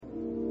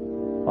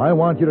I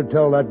want you to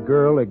tell that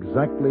girl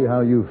exactly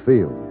how you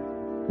feel.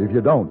 If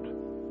you don't,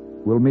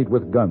 we'll meet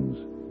with guns,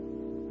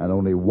 and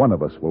only one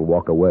of us will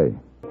walk away.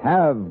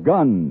 Have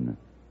gun.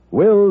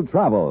 Will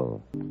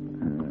travel.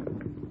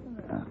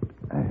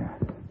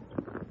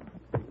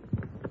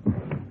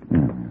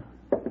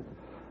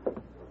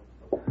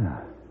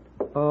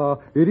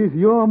 It is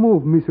your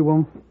move, Mr.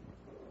 Wong.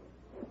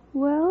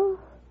 Well,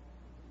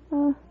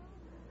 Mr.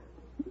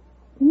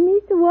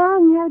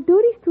 Wong have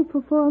duties to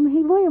perform.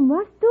 He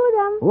must do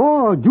them.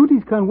 Oh,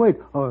 duties can wait.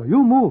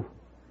 You move.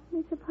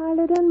 Mr.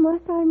 Paladin,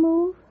 must I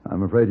move?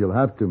 I'm afraid you'll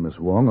have to, Miss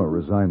Wong, or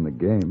resign the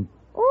game.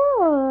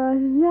 Oh,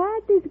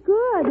 that is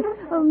good.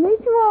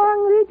 Mr.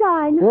 Wong,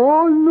 resign.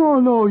 Oh,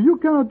 no, you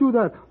cannot do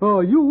that.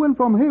 You win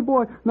from Hey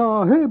Boy.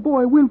 Now, Hey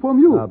Boy win from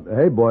you.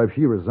 Hey, boy, if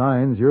she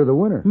resigns, you're the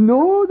winner.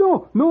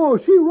 No,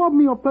 she robbed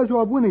me of pleasure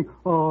of winning.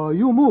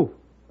 You move.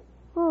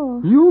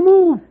 Oh. You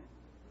move.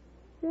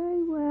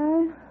 Very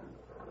well.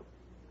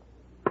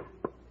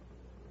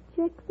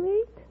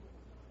 Checkmate?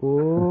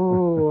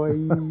 Oh,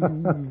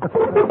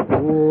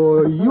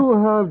 you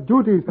have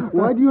duties.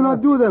 Why do you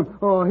not do them?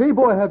 Hey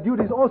Boy have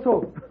duties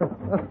also.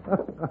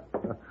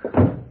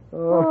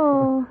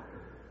 Oh.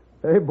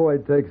 Hey Boy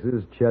takes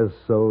his chess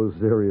so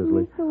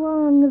seriously. Mr.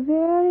 Wong,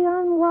 very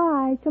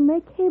unwise to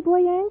make Hey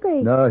Boy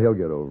angry. No, he'll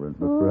get over it.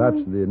 But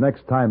perhaps the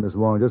next time, Miss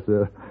Wong, just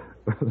a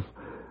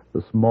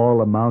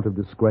small amount of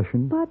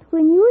discretion. But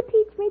when you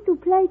teach me to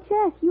play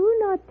chess, you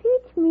not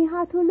teach me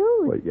how to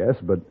lose. Well, yes,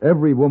 but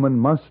every woman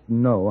must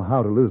know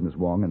how to lose, Miss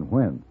Wong, and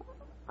when.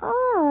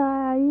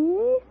 Ah,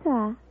 yes,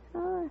 sir.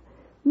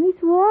 Miss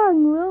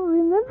Wong will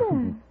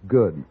remember.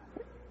 Good.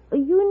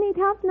 You need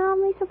help now,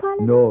 Mr.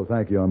 Paladin? No,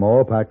 thank you. I'm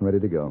all packed and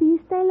ready to go. Do you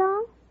stay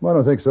long? Well, I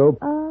don't think so.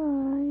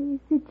 Is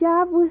the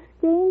job with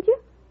danger?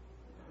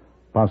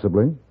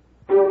 Possibly.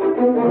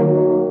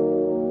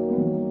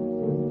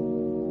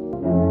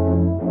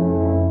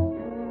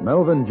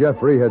 Melvin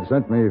Jeffrey had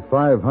sent me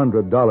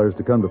 $500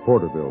 to come to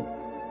Porterville.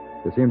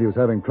 It seemed he was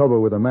having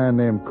trouble with a man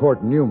named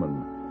Court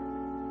Newman.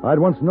 I'd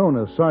once known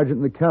a sergeant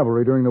in the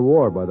cavalry during the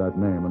war by that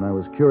name, and I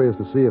was curious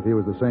to see if he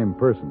was the same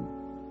person.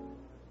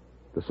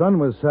 The sun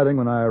was setting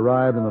when I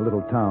arrived in the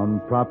little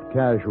town, propped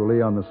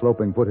casually on the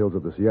sloping foothills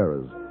of the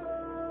Sierras.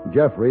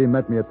 Jeffrey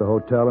met me at the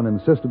hotel and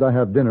insisted I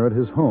have dinner at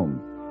his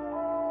home.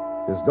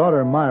 His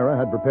daughter, Myra,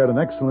 had prepared an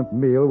excellent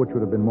meal which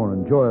would have been more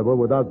enjoyable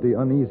without the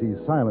uneasy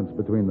silence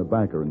between the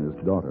banker and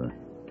his daughter.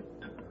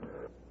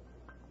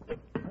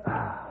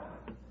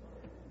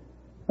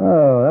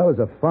 Oh, that was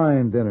a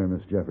fine dinner,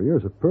 Miss Jeffrey. You're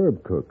a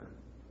superb cook.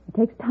 It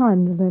takes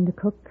time to learn to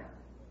cook.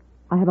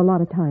 I have a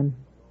lot of time.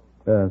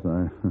 Yes,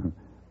 I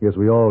guess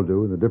we all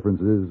do. The difference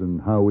is in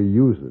how we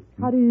use it.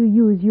 How do you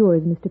use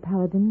yours, Mr.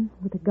 Paladin?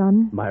 With a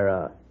gun?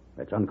 Myra,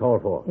 that's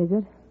uncalled for. Is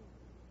it?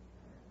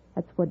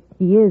 That's what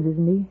he is,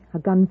 isn't he? A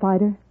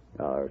gunfighter?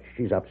 Oh,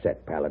 she's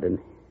upset, Paladin.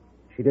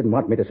 She didn't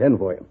want me to send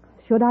for him.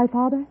 Should I,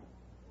 Father?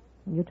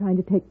 You're trying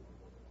to take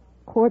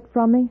Court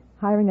from me,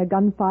 hiring a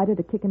gunfighter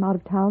to kick him out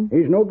of town?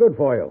 He's no good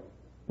for you.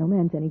 No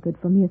man's any good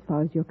for me as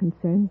far as you're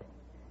concerned.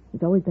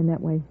 He's always been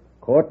that way.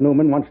 Court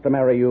Newman wants to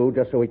marry you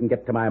just so he can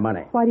get to my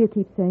money. Why do you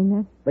keep saying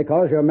that?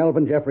 Because you're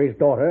Melvin Jeffrey's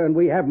daughter and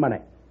we have money.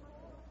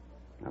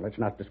 Now, let's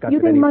not discuss You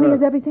it think any money further.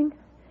 is everything?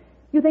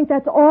 You think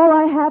that's all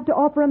I have to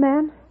offer a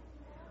man?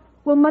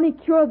 Will money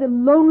cure the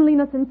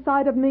loneliness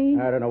inside of me?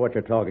 I don't know what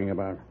you're talking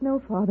about. No,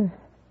 Father.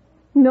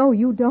 No,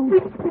 you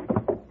don't.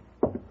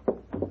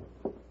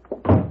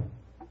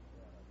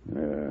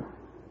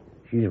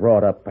 She's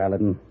wrought up,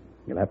 Paladin.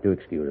 You'll have to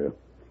excuse her.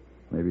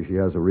 Maybe she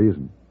has a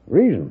reason.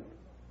 Reason?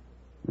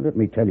 Let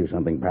me tell you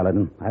something,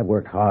 Paladin. I've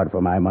worked hard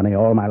for my money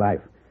all my life.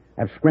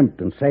 I've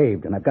scrimped and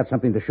saved, and I've got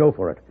something to show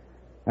for it.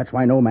 That's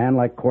why no man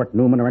like Court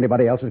Newman or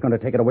anybody else is going to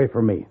take it away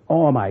from me.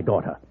 Or my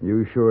daughter.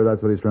 You sure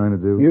that's what he's trying to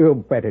do?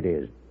 You bet it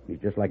is. He's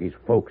just like his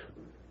folks.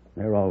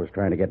 They're always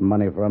trying to get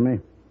money from me.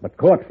 But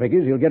Court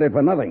figures he'll get it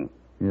for nothing.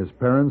 His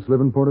parents live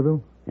in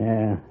Porterville?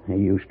 Yeah, he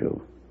used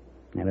to.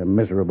 Had a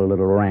miserable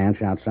little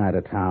ranch outside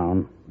of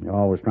town. They're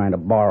always trying to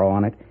borrow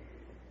on it.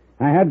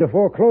 I had to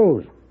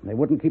foreclose. They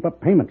wouldn't keep up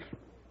payments.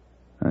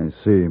 I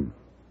see.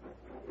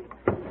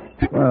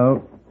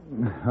 Well,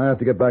 I have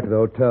to get back to the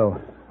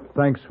hotel.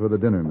 Thanks for the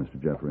dinner,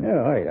 Mr. Jeffrey. Yeah,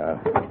 all right.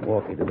 I'll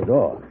walk you to the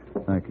door.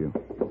 Thank you.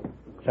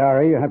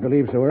 Sorry you have to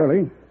leave so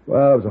early.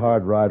 Well, it was a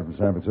hard ride from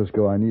San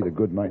Francisco. I need a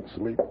good night's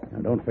sleep. Now,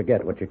 don't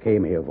forget what you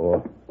came here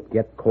for.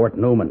 Get Court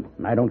Newman.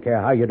 And I don't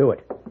care how you do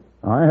it.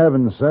 I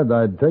haven't said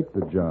I'd take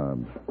the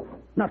job.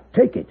 Now,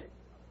 take it.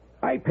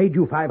 I paid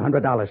you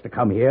 $500 to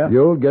come here.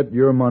 You'll get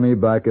your money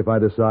back if I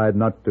decide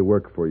not to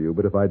work for you.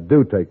 But if I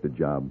do take the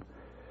job,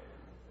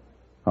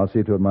 I'll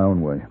see to it my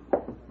own way.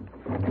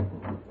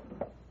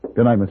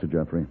 Good night, Mr.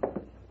 Jeffrey.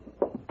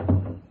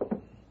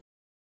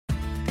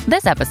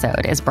 This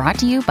episode is brought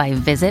to you by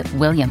Visit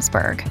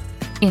Williamsburg.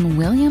 In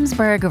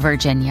Williamsburg,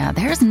 Virginia,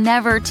 there's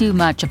never too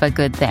much of a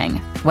good thing.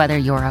 Whether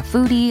you're a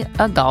foodie,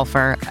 a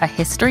golfer, a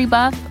history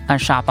buff, a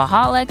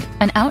shopaholic,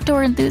 an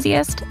outdoor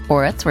enthusiast,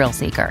 or a thrill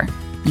seeker,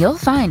 you'll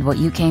find what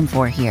you came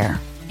for here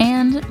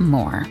and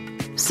more.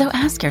 So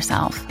ask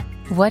yourself,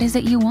 what is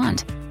it you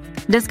want?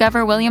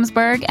 Discover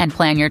Williamsburg and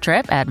plan your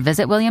trip at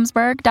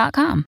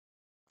visitwilliamsburg.com.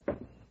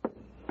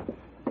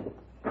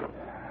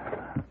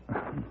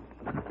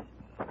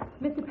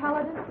 Mr.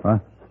 Paladin? Huh?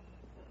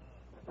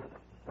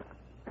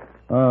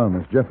 Oh,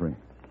 Miss Jeffrey.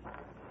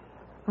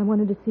 I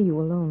wanted to see you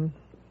alone.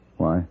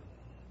 Why?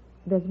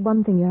 There's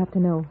one thing you have to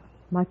know.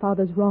 My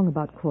father's wrong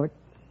about Court.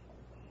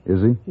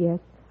 Is he? Yes.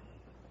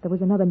 There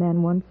was another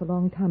man once, a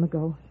long time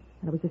ago,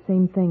 and it was the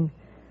same thing.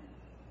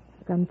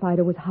 A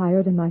gunfighter was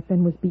hired, and my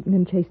friend was beaten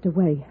and chased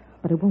away.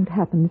 But it won't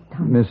happen this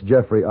time. Miss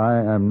Jeffrey, I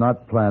am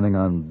not planning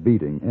on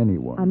beating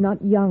anyone. I'm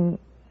not young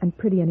and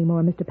pretty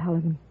anymore, Mr.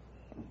 Paladin.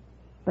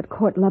 But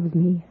Court loves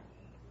me,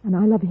 and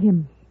I love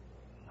him.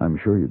 I'm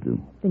sure you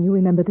do. Then you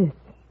remember this.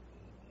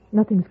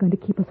 Nothing's going to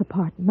keep us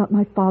apart. Not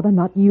my father,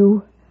 not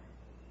you,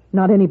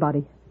 not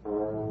anybody.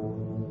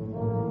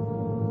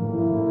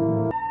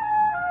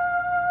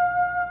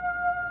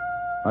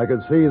 I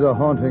could see the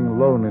haunting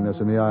loneliness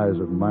in the eyes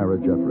of Myra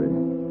Jeffrey.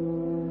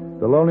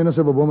 The loneliness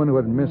of a woman who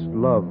had missed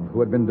love, who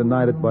had been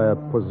denied it by a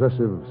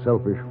possessive,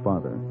 selfish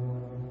father.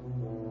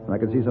 And I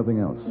could see something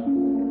else.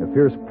 A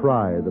fierce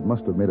pride that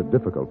must have made it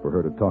difficult for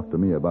her to talk to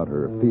me about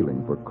her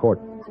feeling for Court.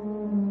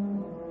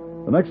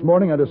 The next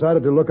morning, I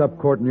decided to look up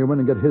Court Newman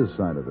and get his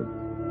side of it.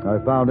 I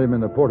found him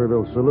in the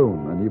Porterville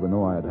saloon, and even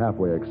though I had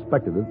halfway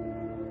expected it,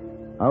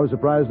 I was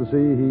surprised to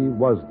see he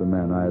was the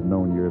man I had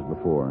known years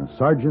before,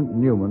 Sergeant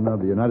Newman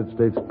of the United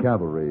States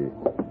Cavalry.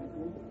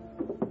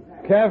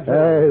 Captain.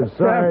 Hey,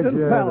 Sergeant.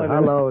 Captain Paladin.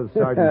 Hello,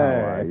 Sergeant. How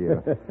are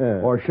you?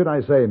 Or should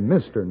I say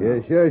Mr. now?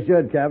 You sure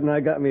should, Captain. I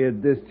got me a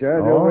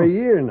discharge over a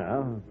year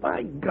now.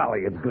 By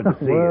golly, it's good to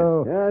see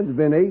Well- you. Yeah, it's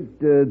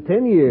been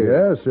 10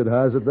 years. Yes, it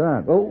has at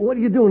that. Well, what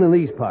are you doing in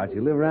these parts?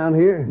 You live around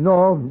here?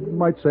 No,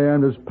 might say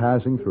I'm just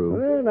passing through.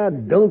 Well, now,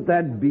 don't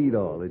that beat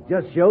all? It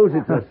just shows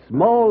it's a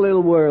small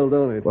little world,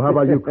 don't it? Well, how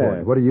about you,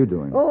 Court? What are you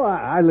doing? Oh,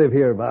 I live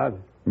here about.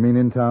 You mean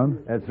in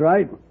town? That's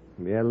right.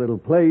 We had a little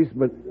place,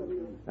 but...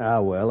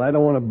 well, I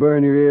don't want to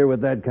burn your ear with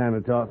that kind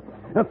of talk.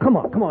 Now, come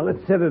on, let's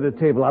sit at a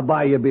table. I'll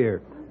buy you a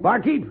beer.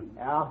 Barkeep?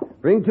 Yeah?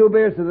 Bring 2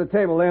 beers to the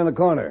table there in the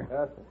corner.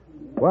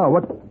 Well,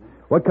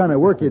 what kind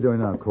of work are you doing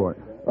now, Court?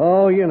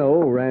 Oh, you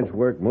know, ranch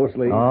work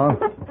mostly. Oh?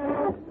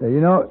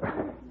 You know,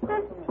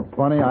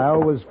 funny, I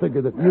always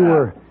figured that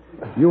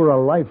you were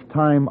a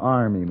lifetime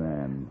Army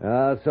man.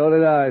 So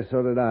did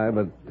I,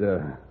 but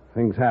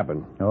things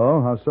happen.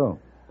 Oh, how so?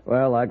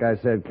 Well, like I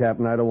said,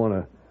 Captain, I don't want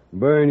to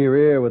burn your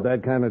ear with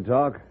that kind of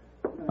talk.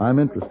 I'm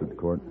interested,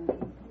 Court.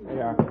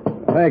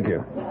 Thank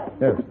you.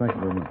 Yes, thank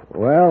you very much.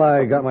 Well,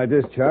 I got my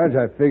discharge.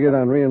 I figured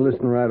on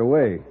re-enlisting right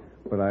away.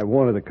 But I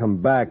wanted to come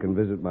back and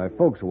visit my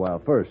folks a while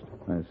first.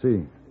 I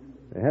see.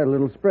 They had a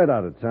little spread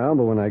out of town,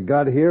 but when I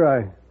got here,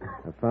 I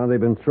found they'd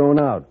been thrown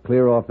out,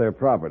 clear off their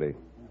property.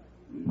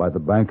 By the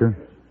banker?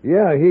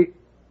 Yeah, he...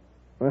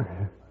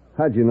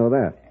 How'd you know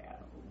that?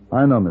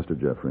 I know, Mr.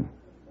 Jeffrey.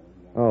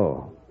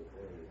 Oh.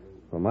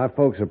 Well, my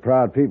folks are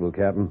proud people,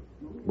 Captain.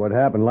 What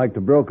happened like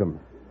to broke them.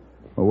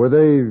 Well, were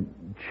they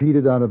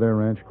cheated out of their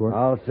ranch, Court?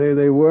 I'll say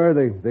they were.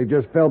 They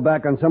just fell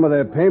back on some of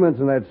their payments,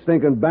 and that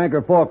stinking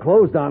banker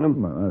foreclosed on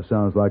them. Well, that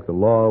sounds like the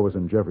law was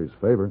in Jeffrey's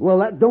favor. Well,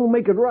 that don't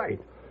make it right.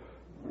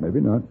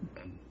 Maybe not.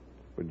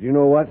 But you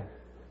know what?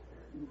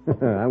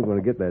 I'm going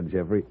to get that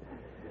Jeffrey.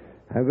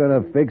 I'm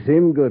going to fix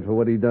him good for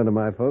what he done to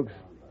my folks.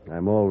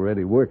 I'm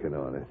already working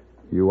on it.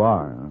 You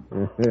are,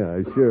 huh? Yeah,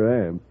 I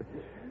sure am.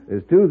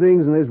 There's 2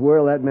 things in this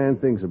world that man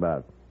thinks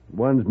about.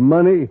 One's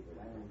money,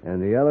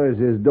 and the other is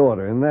his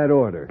daughter, in that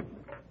order.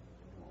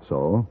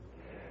 So?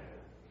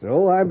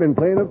 So I've been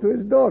playing up to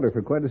his daughter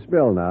for quite a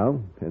spell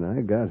now, and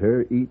I got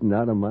her eaten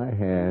out of my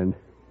hand.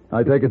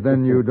 I take it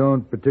then you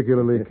don't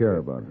particularly care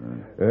about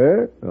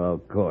her. Well,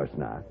 of course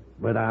not.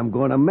 But I'm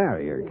going to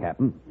marry her,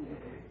 Captain.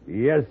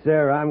 Yes,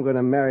 sir, I'm going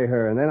to marry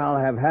her, and then I'll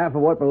have half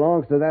of what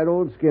belongs to that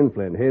old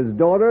skinflint, his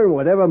daughter, and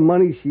whatever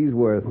money she's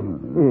worth.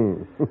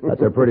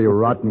 That's a pretty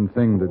rotten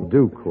thing to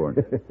do, Court.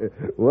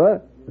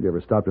 What? Have you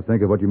ever stopped to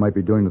think of what you might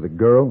be doing to the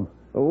girl?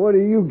 Well, what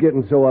are you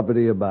getting so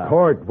uppity about?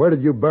 Court, where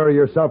did you bury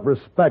your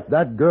self-respect?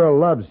 That girl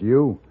loves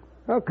you.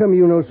 How come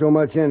you know so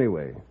much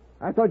anyway?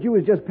 I thought you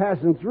was just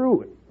passing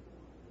through it.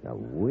 Now,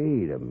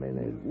 wait a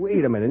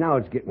minute. Now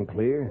it's getting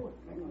clear.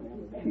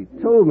 She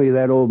told me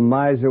that old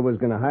miser was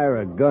going to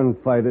hire a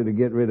gunfighter to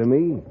get rid of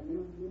me.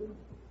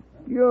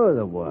 You're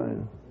the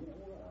one.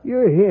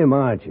 You're him,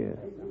 aren't you?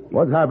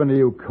 What's happened to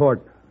you,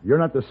 Court? You're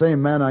not the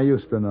same man I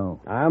used to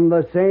know. I'm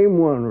the same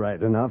one,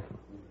 right enough.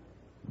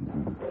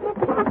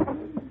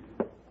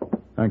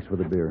 Thanks for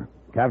the beer.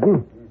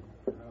 Captain?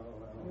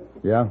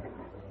 Yeah?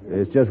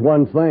 There's just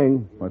one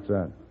thing. What's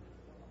that?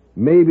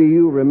 Maybe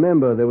you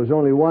remember there was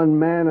only one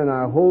man in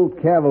our whole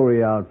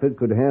cavalry outfit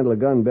could handle a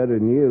gun better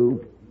than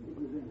you.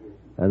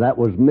 And that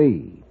was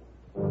me.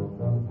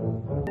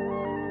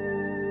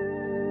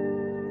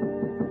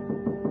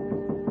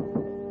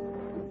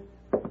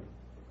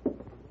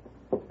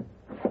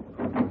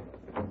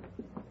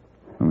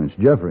 Oh, it's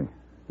Jeffrey.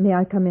 May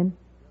I come in?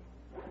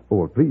 Oh,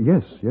 well, please.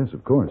 Yes,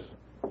 of course.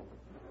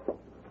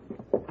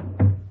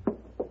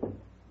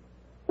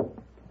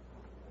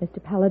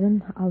 Mr.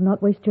 Paladin, I'll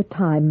not waste your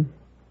time.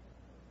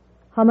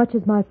 How much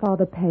is my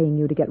father paying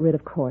you to get rid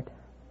of Court?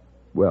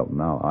 Well,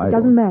 now, It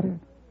doesn't matter.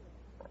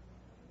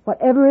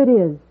 Whatever it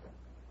is,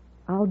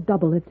 I'll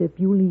double it if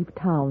you leave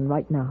town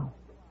right now.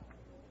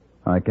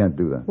 I can't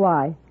do that.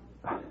 Why?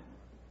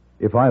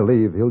 If I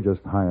leave, he'll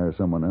just hire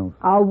someone else.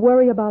 I'll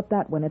worry about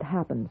that when it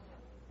happens.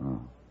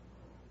 Oh.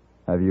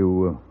 Have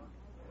you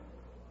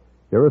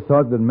ever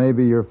thought that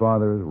maybe your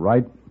father is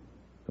right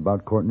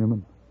about Court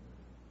Newman?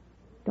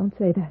 Don't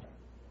say that.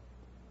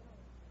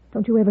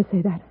 Don't you ever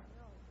say that.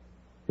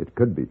 It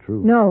could be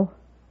true. No.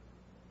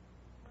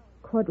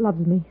 Court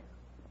loves me.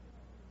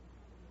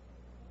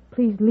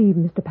 Please leave,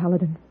 Mr.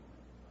 Paladin.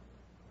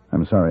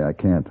 I'm sorry, I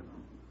can't.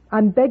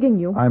 I'm begging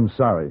you. I'm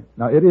sorry.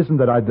 Now, it isn't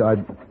that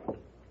I'd...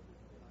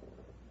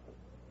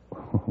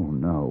 Oh,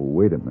 no,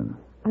 wait a minute.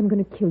 I'm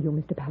going to kill you,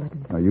 Mr.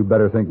 Paladin. Now, you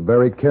better think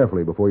very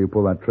carefully before you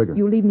pull that trigger.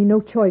 You leave me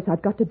no choice.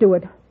 I've got to do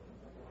it.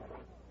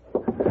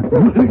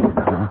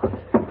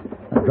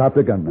 Drop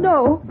the gun now.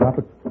 No. Drop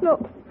it.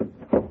 No.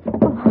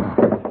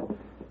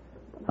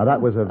 Now, that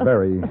was a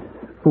very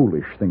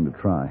foolish thing to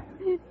try.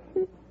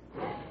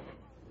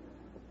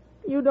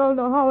 You don't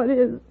know how it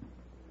is.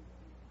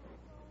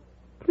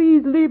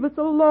 Please leave us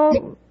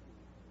alone.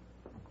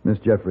 Miss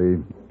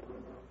Jeffrey,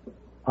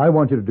 I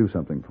want you to do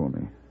something for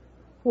me.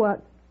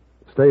 What?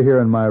 Stay here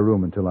in my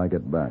room until I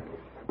get back.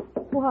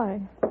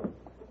 Why?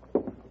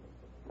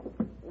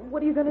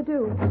 What are you going to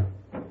do?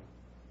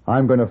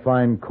 I'm going to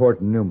find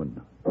Court Newman.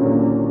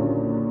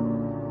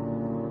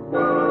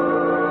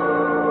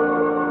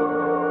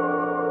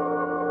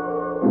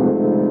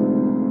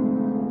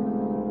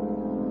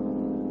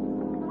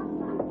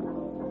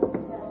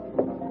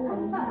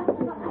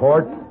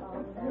 Court,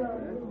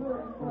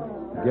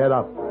 get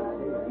up.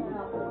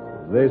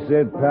 This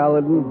it,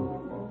 Paladin?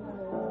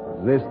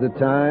 Is this the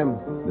time?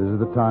 This is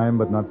the time,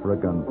 but not for a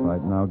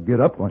gunfight. Now get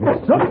up on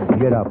your son.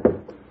 Get up.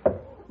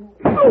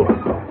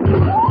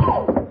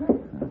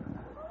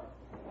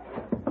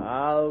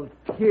 I'll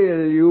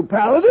kill you,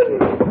 Paladin.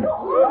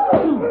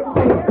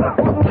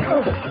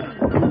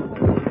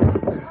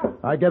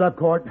 I get up,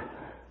 Court.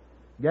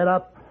 Get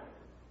up.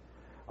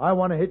 I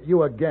want to hit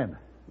you again.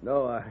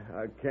 No,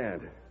 I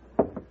can't.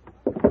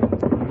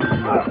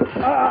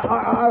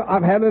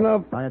 I've had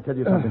enough. I'll tell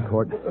you something,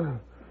 Court.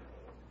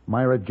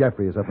 Myra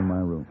Jeffrey is up in my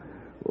room.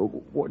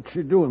 What's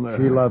she doing there?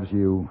 She loves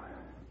you.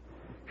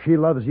 She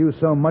loves you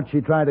so much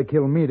she tried to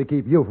kill me to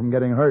keep you from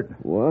getting hurt.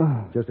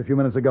 What? Just a few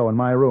minutes ago in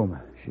my room.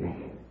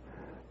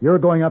 You're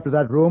going up to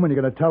that room and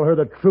you're going to tell her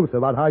the truth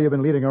about how you've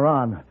been leading her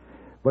on.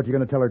 But you're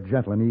going to tell her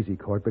gentle and easy,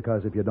 Court,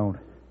 because if you don't,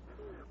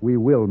 we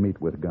will meet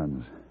with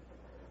guns.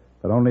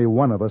 But only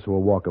one of us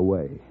will walk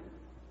away.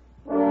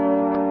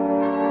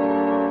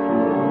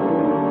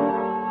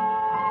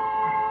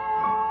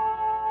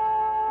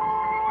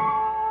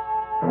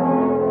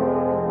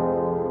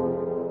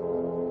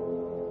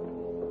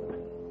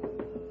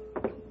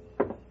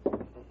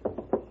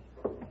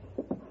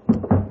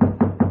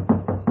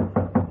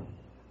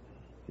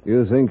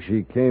 You think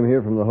she came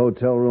here from the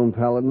hotel room,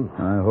 Paladin?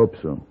 I hope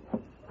so.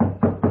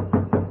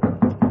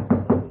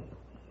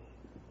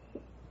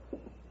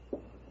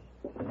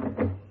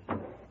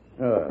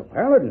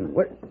 Paladin,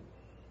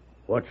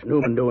 what's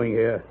Newman doing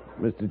here?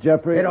 Mr.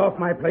 Jeffrey? Get off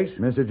my place.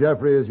 Mr.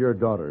 Jeffrey, is your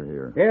daughter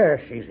here?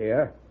 Yes, she's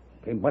here.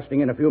 Came busting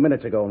in a few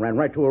minutes ago and ran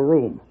right to her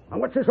room. Now,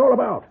 what's this all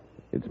about?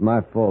 It's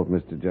my fault,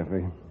 Mr.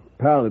 Jeffrey.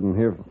 Paladin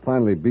here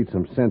finally beat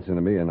some sense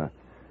into me, and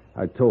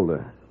I told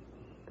her.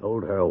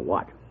 Told her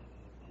what?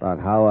 About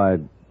how I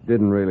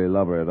didn't really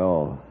love her at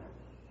all.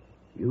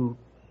 You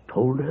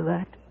told her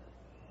that?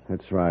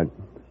 That's right.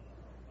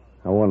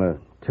 I want to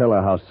tell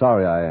her how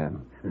sorry I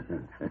am.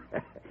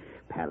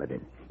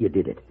 Paladin, you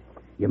did it.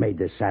 You made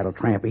this saddle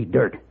tramp eat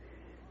dirt.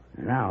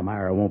 Now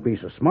Myra won't be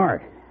so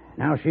smart.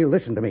 Now she'll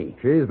listen to me.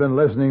 She's been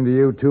listening to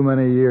you too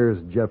many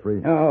years,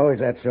 Jeffrey. Oh, is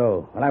that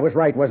so? Well, I was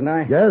right, wasn't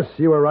I? Yes,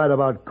 you were right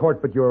about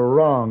Court, but you were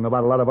wrong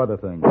about a lot of other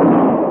things.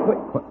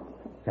 What?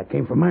 That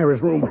came from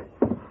Myra's room.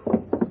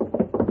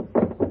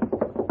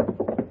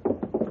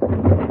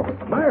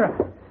 Myra!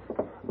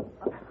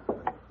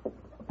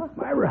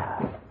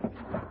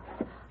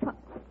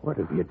 What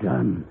have you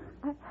done?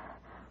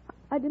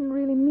 I didn't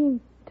really mean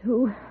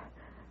to.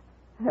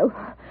 It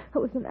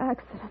was an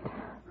accident.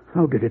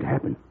 How did it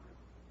happen?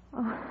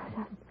 Oh,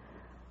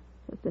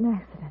 just an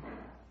accident.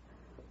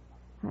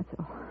 That's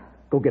all.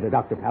 Go get a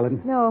doctor,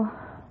 Paladin. No.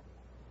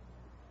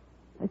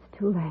 It's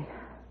too late.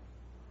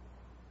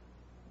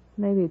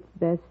 Maybe it's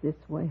best this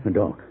way.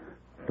 Don't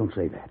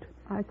say that.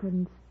 I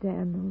couldn't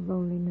stand the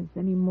loneliness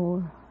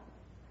anymore.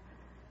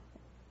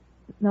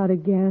 Not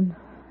again.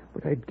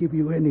 But I'd give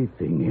you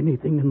anything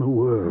in the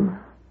world.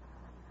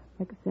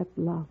 Except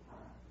love.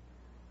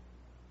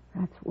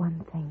 That's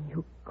one thing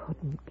you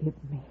couldn't give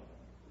me.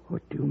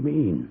 What do you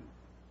mean?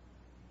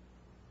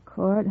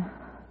 Court.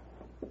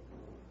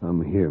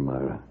 I'm here,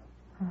 Myra.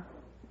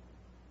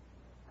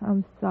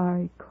 I'm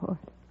sorry, Court.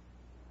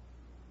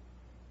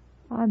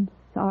 I'm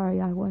sorry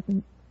I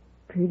wasn't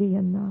pretty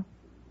enough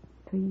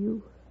for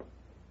you.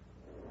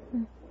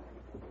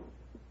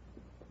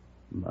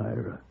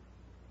 Myra.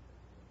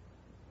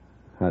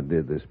 I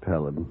did this,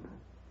 Paladin.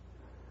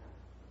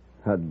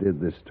 I did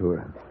this to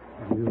her.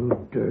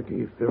 You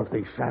dirty,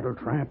 filthy saddle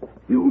tramp.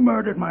 You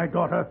murdered my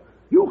daughter.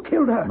 You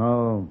killed her.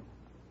 No,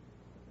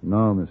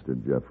 Mr.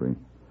 Jeffrey.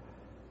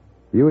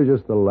 You were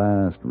just the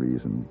last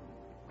reason.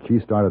 She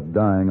started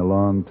dying a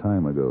long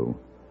time ago.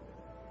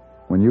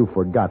 When you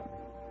forgot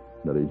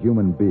that a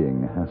human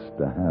being has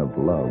to have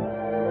love.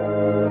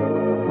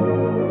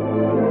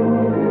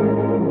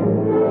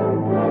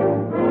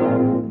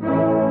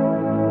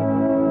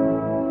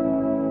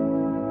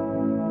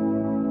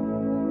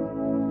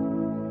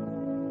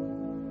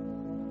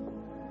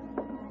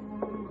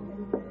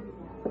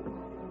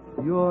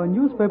 Your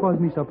newspapers,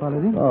 Mr.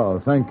 Paladin.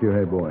 Oh, thank you,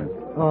 hey boy.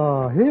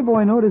 Hey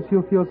boy, notice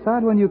you feel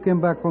sad when you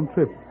came back from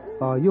trip.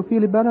 You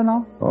feel it better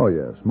now? Oh,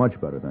 yes, much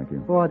better, thank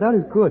you. Oh, that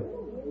is good.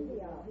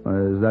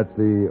 Is that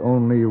the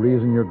only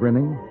reason you're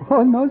grinning?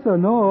 Oh, no, sir,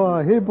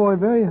 no. Hey boy,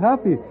 very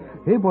happy.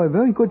 Hey boy,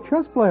 very good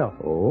chess player.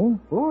 Oh?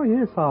 Oh,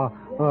 yes,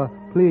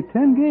 play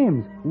 10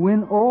 games,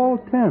 win all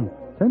 10.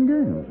 10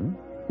 games,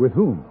 huh? With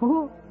whom?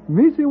 Oh,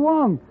 Missy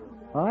Wong.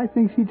 I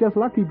think she just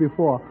lucky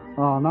before.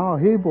 Now,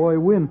 hey boy,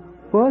 win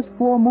first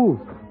 4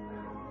 moves.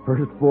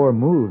 First 4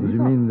 moves? Yes, You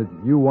sir. mean that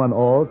you won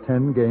all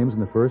 10 games in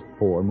the first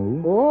 4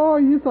 moves? Oh,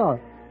 yes, sir.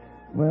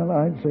 Well,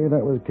 I'd say that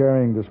was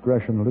carrying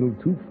discretion a little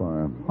too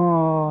far.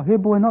 Hey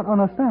boy, not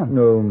understand.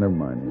 No, never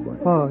mind, hey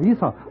boy. Yes,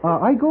 sir.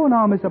 I go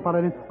now, Mr.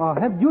 Paladin.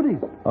 Have duties.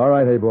 All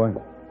right, hey boy.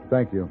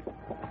 Thank you.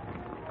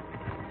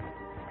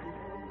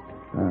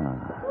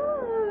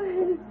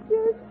 Oh,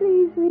 just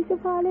please,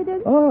 Mr.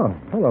 Paladin. Oh,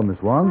 hello,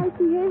 Miss Wong. I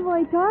see Hey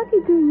Boy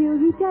talking to you.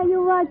 He tell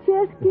you what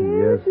chess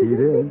games? Yes, he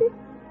did.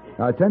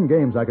 10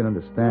 games I can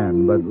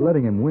understand, but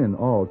letting him win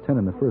all 10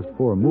 in the first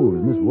 4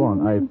 moves, Miss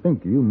Wong, I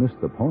think you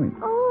missed the point.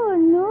 Oh,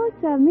 no,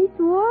 sir. Miss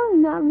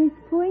Wong, not Miss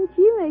Point.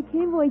 She make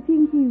Hey Boy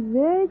think he's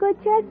very good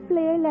chess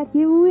player, let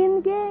him win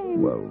games.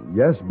 Well,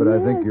 yes, but I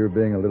think Yes. you're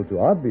being a little too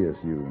obvious.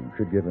 You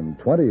should give him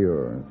 20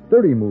 or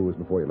 30 moves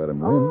before you let him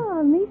win.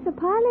 Oh, Mr.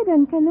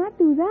 Paladin cannot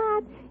do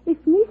that. If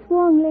Miss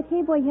Wong let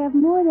Hey Boy have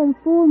more than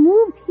 4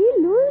 moves,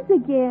 he'll lose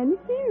again.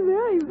 He's a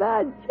very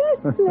bad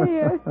chess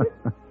player.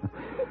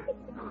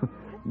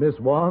 Miss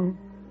Wong,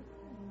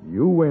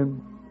 you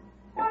win.